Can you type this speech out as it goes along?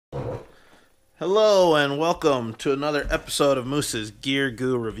Hello and welcome to another episode of Moose's Gear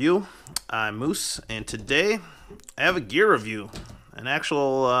Goo Review. I'm Moose, and today I have a gear review, an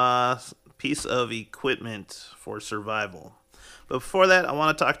actual piece of equipment for survival. But before that, I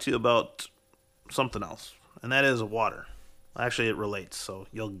want to talk to you about something else, and that is water. Actually, it relates, so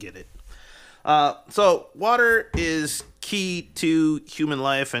you'll get it. So water is key to human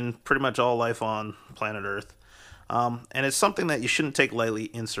life and pretty much all life on planet Earth. And it's something that you shouldn't take lightly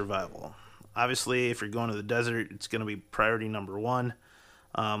in survival. Obviously, if you're going to the desert, it's going to be priority number one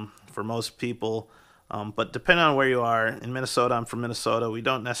for most people. But depending on where you are, in Minnesota, I'm from Minnesota, we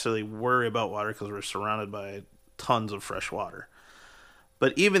don't necessarily worry about water because we're surrounded by tons of fresh water.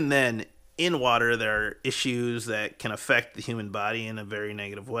 But even then, in water, there are issues that can affect the human body in a very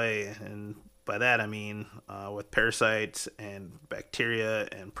negative way. And by that, I mean with parasites and bacteria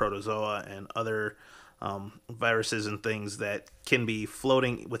and protozoa and other viruses and things that can be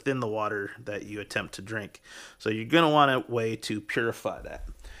floating within the water that you attempt to drink. So you're going to want a way to purify that.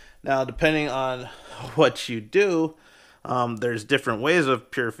 Now, depending on what you do, there's different ways of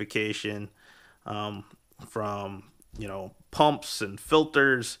purification, from pumps and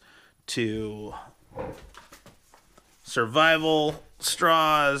filters to survival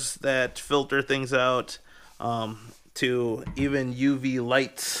straws that filter things out, to even UV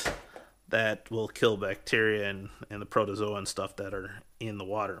lights that will kill bacteria and the protozoa and stuff that are in the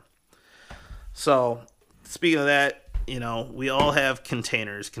water. So, speaking of that, we all have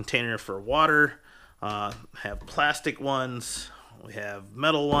containers. Container for water, have plastic ones, we have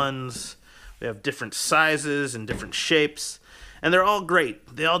metal ones, we have different sizes and different shapes, and they're all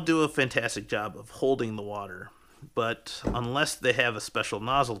great. They all do a fantastic job of holding the water. But unless they have a special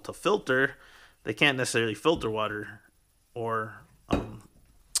nozzle to filter, they can't necessarily filter water or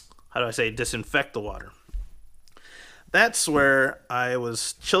disinfect the water. That's where I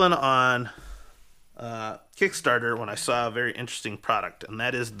was chilling on Kickstarter when I saw a very interesting product, and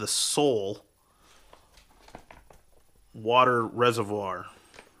that is the Soul water reservoir,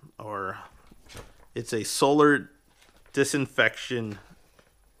 or it's a solar disinfection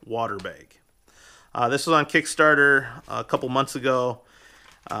water bag. This was on Kickstarter a couple months ago,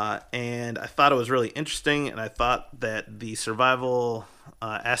 and I thought it was really interesting, and I thought that the survival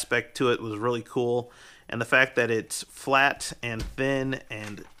aspect to it was really cool, and the fact that it's flat and thin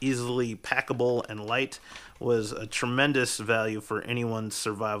and easily packable and light was a tremendous value for anyone's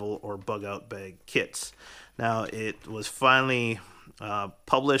survival or bug out bag kits. Now, it was finally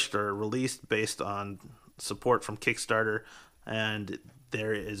published or released based on support from Kickstarter, and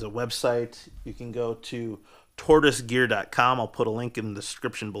there is a website. You can go to tortoisegear.com. I'll put a link in the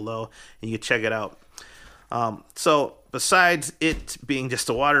description below, and you can check it out. So besides it being just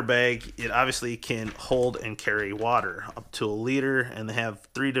a water bag, it obviously can hold and carry water up to a liter, and they have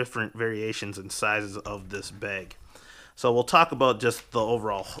 3 different variations and sizes of this bag. So we'll talk about just the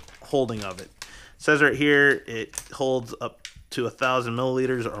overall holding of it. It says right here it holds up to 1,000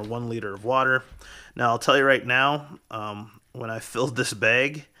 milliliters or 1 liter of water. Now, I'll tell you right now, when I filled this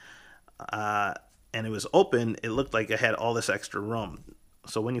bag and it was open, it looked like I had all this extra room.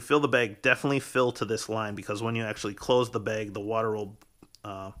 So when you fill the bag, definitely fill to this line, because when you actually close the bag, the water will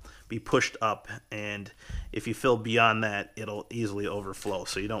be pushed up, and if you fill beyond that, it'll easily overflow.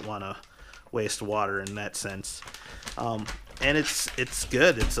 So you don't want to waste water in that sense. And it's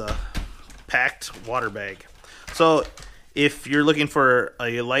good. It's a packed water bag. So if you're looking for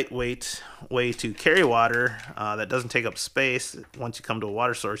a lightweight way to carry water that doesn't take up space, once you come to a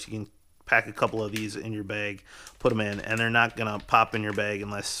water source, you can pack a couple of these in your bag, put them in, and they're not going to pop in your bag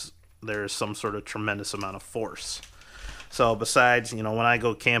unless there's some sort of tremendous amount of force. So besides, when I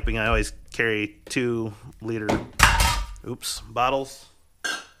go camping, I always carry 2-liter bottles.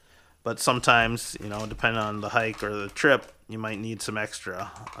 But sometimes, depending on the hike or the trip, you might need some extra.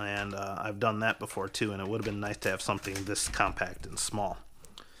 And I've done that before too, and it would have been nice to have something this compact and small.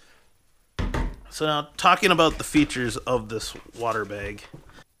 So now, talking about the features of this water bag.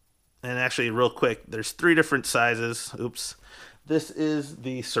 And actually, real quick, there's 3 different sizes. This is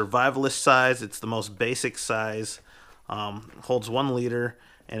the survivalist size. It's the most basic size. Holds 1 liter,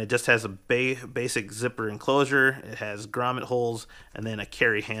 and it just has a basic zipper enclosure. It has grommet holes and then a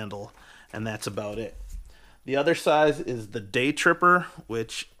carry handle, and that's about it. The other size is the day tripper,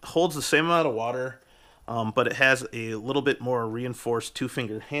 which holds the same amount of water, but it has a little bit more reinforced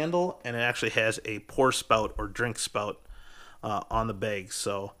 2-finger handle, and it actually has a pour spout or drink spout on the bag.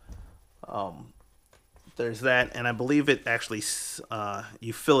 So there's that, and I believe it actually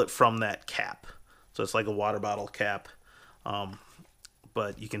you fill it from that cap, so it's like a water bottle cap,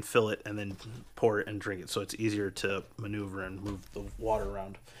 but you can fill it and then pour it and drink it, so it's easier to maneuver and move the water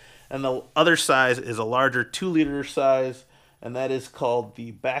around. And the other size is a larger 2-liter size, and that is called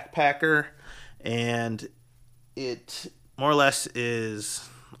the Backpacker. And it more or less is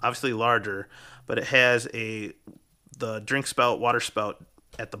obviously larger, but it has the drink spout, water spout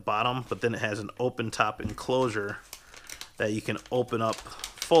at the bottom, but then it has an open top enclosure that you can open up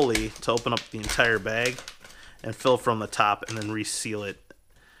fully to open up the entire bag and fill from the top and then reseal it.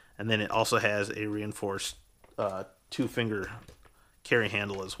 And then it also has a reinforced 2-finger carry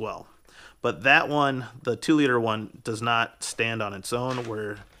handle as well. But that one, the 2-liter one, does not stand on its own,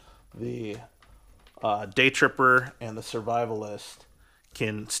 where the Day Tripper and the Survivalist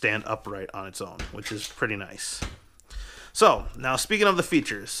can stand upright on its own, which is pretty nice. So, now speaking of the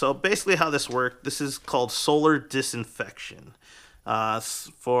features, so basically how this works, this is called solar disinfection.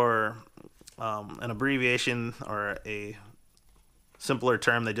 For an abbreviation or a simpler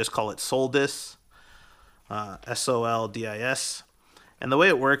term, they just call it SOLDIS, SOLDIS. And the way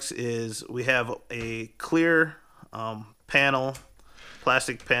it works is we have a clear panel,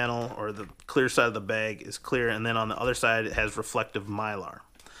 plastic panel, or the clear side of the bag is clear, and then on the other side it has reflective mylar.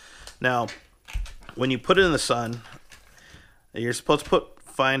 Now, when you put it in the sun, you're supposed to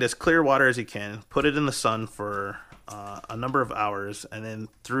find as clear water as you can, put it in the sun for a number of hours, and then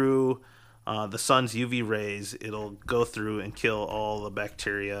through the sun's UV rays, it'll go through and kill all the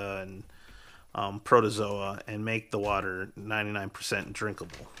bacteria and protozoa and make the water 99%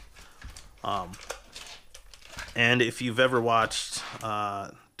 drinkable. And if you've ever watched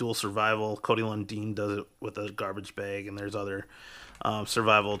Dual Survival, Cody Lundin does it with a garbage bag, and there's other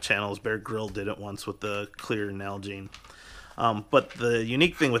survival channels. Bear Grylls did it once with the clear Nalgene. But the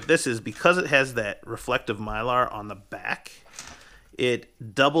unique thing with this is because it has that reflective mylar on the back,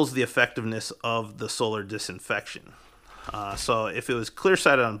 it doubles the effectiveness of the solar disinfection. So if it was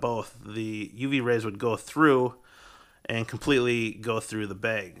clear-sided on both, the UV rays would go through and completely go through the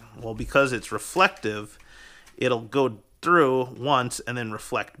bag. Well, because it's reflective, it'll go through once and then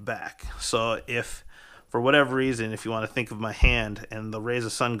reflect back. So if, for whatever reason, if you want to think of my hand and the rays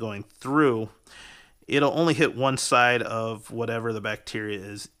of sun going through, it'll only hit one side of whatever the bacteria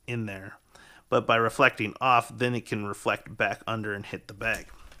is in there. But by reflecting off, then it can reflect back under and hit the bag.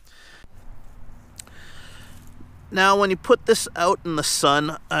 Now, when you put this out in the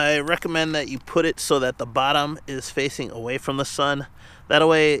sun, I recommend that you put it so that the bottom is facing away from the sun. That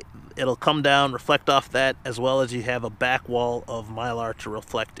way, it'll come down, reflect off that, as well as you have a back wall of mylar to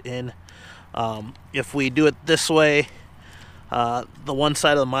reflect in. If we do it this way, the one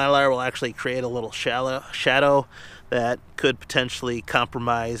side of the mylar will actually create a little shadow that could potentially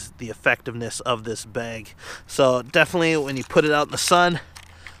compromise the effectiveness of this bag. So definitely, when you put it out in the sun,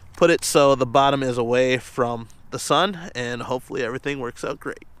 put it so the bottom is away from the sun, and hopefully everything works out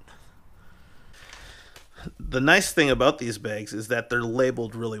great. The nice thing about these bags is that they're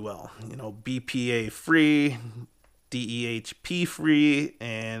labeled really well. You know, BPA free, DEHP free,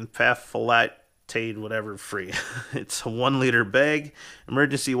 and phthalate whatever free. It's a 1-liter bag,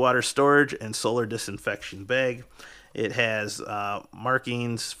 emergency water storage, and solar disinfection bag. It has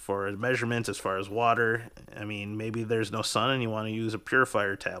markings for measurements as far as water. I mean, maybe there's no sun and you want to use a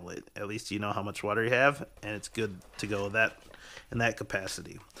purifier tablet. At least you know how much water you have, and it's good to go with that in that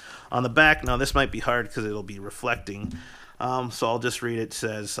capacity. On the back, now this might be hard because it'll be reflecting. So I'll just read it. It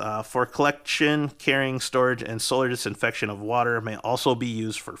says, for collection, carrying, storage, and solar disinfection of water may also be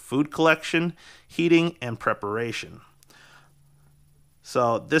used for food collection, heating, and preparation.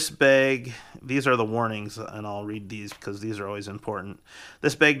 So this bag, these are the warnings, and I'll read these because these are always important.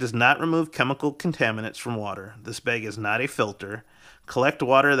 This bag does not remove chemical contaminants from water. This bag is not a filter. Collect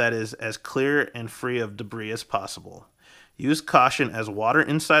water that is as clear and free of debris as possible. Use caution as water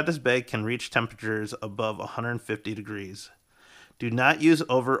inside this bag can reach temperatures above 150 degrees. Do not use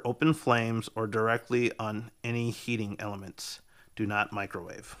over open flames or directly on any heating elements. Do not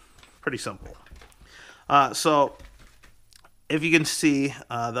microwave. Pretty simple. So if you can see, the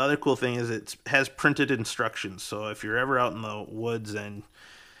other cool thing is it has printed instructions. So if you're ever out in the woods and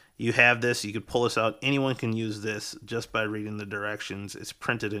you have this, you could pull this out. Anyone can use this just by reading the directions. It's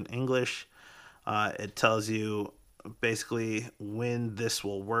printed in English. It tells you basically when this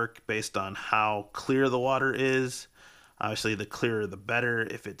will work based on how clear the water is. Obviously, the clearer the better.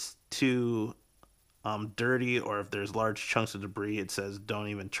 If it's too dirty or if there's large chunks of debris, it says don't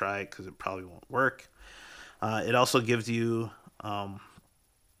even try it because it probably won't work. It also gives you a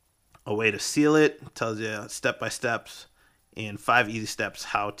way to seal it. It tells you step by steps in 5 easy steps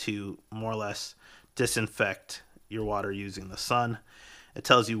how to more or less disinfect your water using the sun. It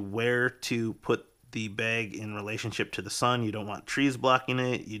tells you where to put the bag in relationship to the sun. You don't want trees blocking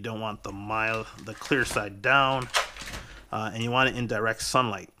it. You don't want the clear side down, and you want it in direct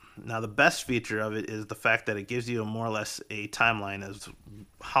sunlight. Now the best feature of it is the fact that it gives you more or less a timeline as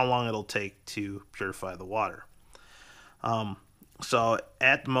how long it'll take to purify the water. So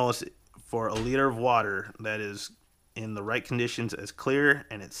at most, for a liter of water that is in the right conditions, as clear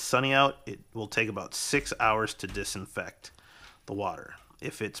and it's sunny out, it will take about 6 hours to disinfect the water.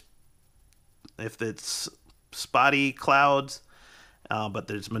 If it's spotty clouds, but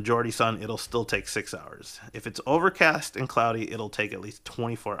there's majority sun, it'll still take 6 hours. If it's overcast and cloudy, it'll take at least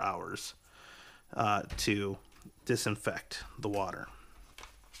 24 hours to disinfect the water.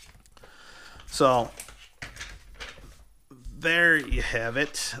 So there you have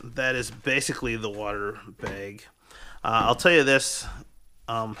it. That is basically the water bag. I'll tell you this,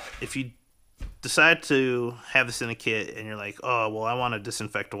 if you decide to have this in a kit and you're like, oh, well, I want to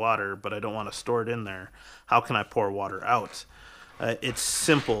disinfect water, but I don't want to store it in there, how can I pour water out? It's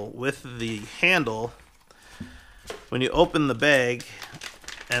simple. With the handle, when you open the bag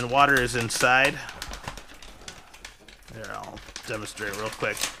and water is inside, here, I'll demonstrate real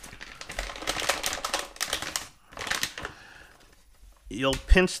quick. You'll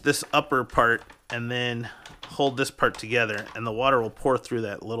pinch this upper part and then hold this part together, and the water will pour through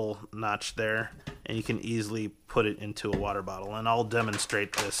that little notch there, and you can easily put it into a water bottle, and I'll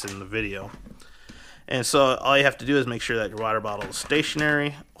demonstrate this in the video. And so all you have to do is make sure that your water bottle is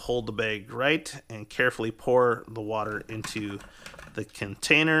stationary, hold the bag right, and carefully pour the water into the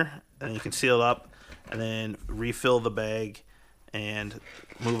container, and you can seal it up, and then refill the bag and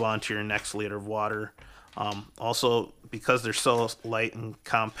move on to your next liter of water. Also, because they're so light and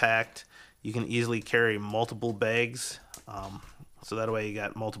compact, you can easily carry multiple bags, so that way you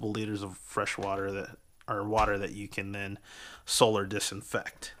got multiple liters of fresh water water that you can then solar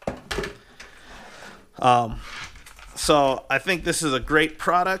disinfect. So I think this is a great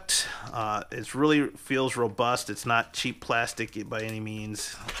product. It really feels robust. It's not cheap plastic by any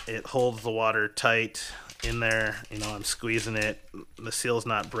means. It holds the water tight in there. You know, I'm squeezing it. The seal's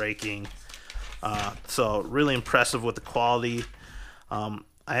not breaking. So really impressive with the quality.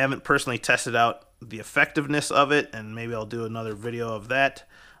 I haven't personally tested out the effectiveness of it, and maybe I'll do another video of that.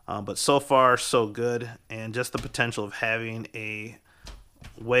 But so far, so good. And just the potential of having a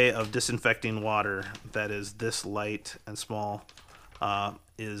way of disinfecting water that is this light and small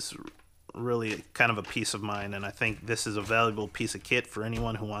is really kind of a peace of mind. And I think this is a valuable piece of kit for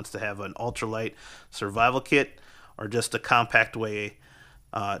anyone who wants to have an ultralight survival kit, or just a compact way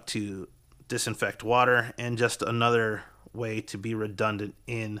to disinfect water, and just another way to be redundant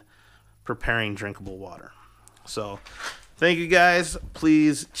in preparing drinkable water. So thank you guys.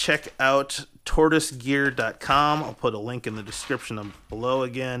 Please check out tortoisegear.com. I'll put a link in the description below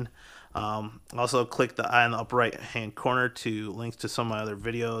again. Also click the eye in the upper right hand corner to links to some of my other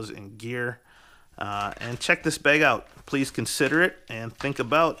videos and gear. And check this bag out. Please consider it and think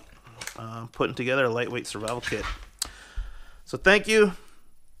about putting together a lightweight survival kit. So thank you,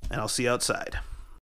 and I'll see you outside.